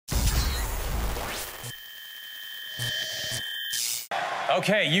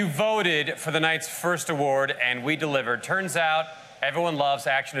Okay, you voted for the night's first award, and we delivered. Turns out everyone loves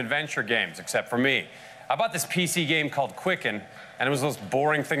action-adventure games, except for me. I bought this PC game called Quicken, and it was the most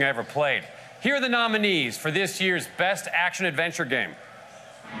boring thing I ever played. Here are the nominees for this year's Best Action-Adventure Game.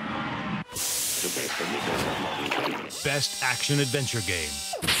 Best Action-Adventure Game,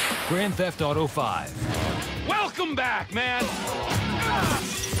 Grand Theft Auto 5. Welcome back, man!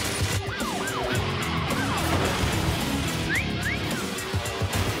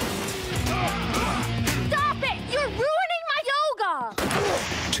 Stop it! You're ruining my yoga!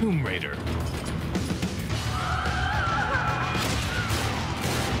 Tomb Raider.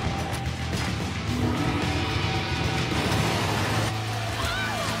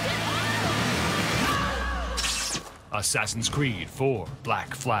 Assassin's Creed 4,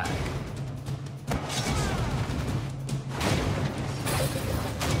 Black Flag.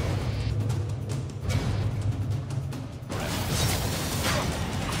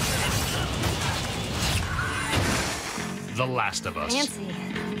 The Last of Us. Fancy.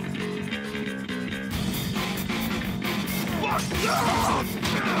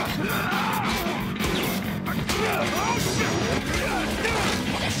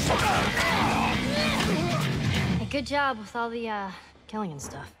 Hey, good job with all the killing and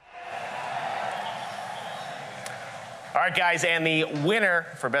stuff. All right, guys, and the winner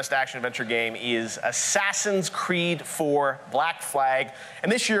for Best Action-Adventure Game is Assassin's Creed 4 Black Flag. And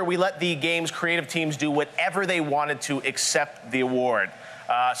this year, we let the game's creative teams do whatever they wanted to accept the award.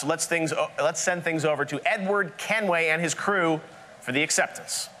 So let's send things over to Edward Kenway and his crew for the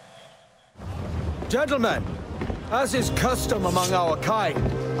acceptance. Gentlemen, as is custom among our kind,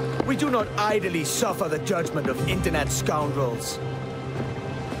 we do not idly suffer the judgment of internet scoundrels,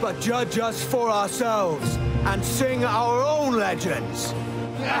 but judge us for ourselves and sing our own legends.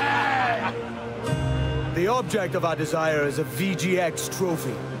 The object of our desire is a VGX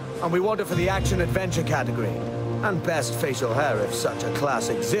trophy, and we want it for the action-adventure category, and best facial hair if such a class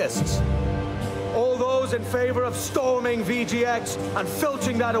exists. All those in favor of storming VGX and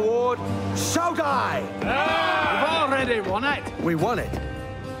filching that award, shout aye! We've already won it. We won it.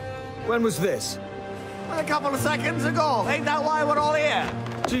 When was this? A couple of seconds ago. Ain't that why we're all here?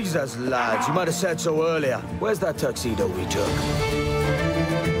 Jesus, lads, you might have said so earlier. Where's that tuxedo we took?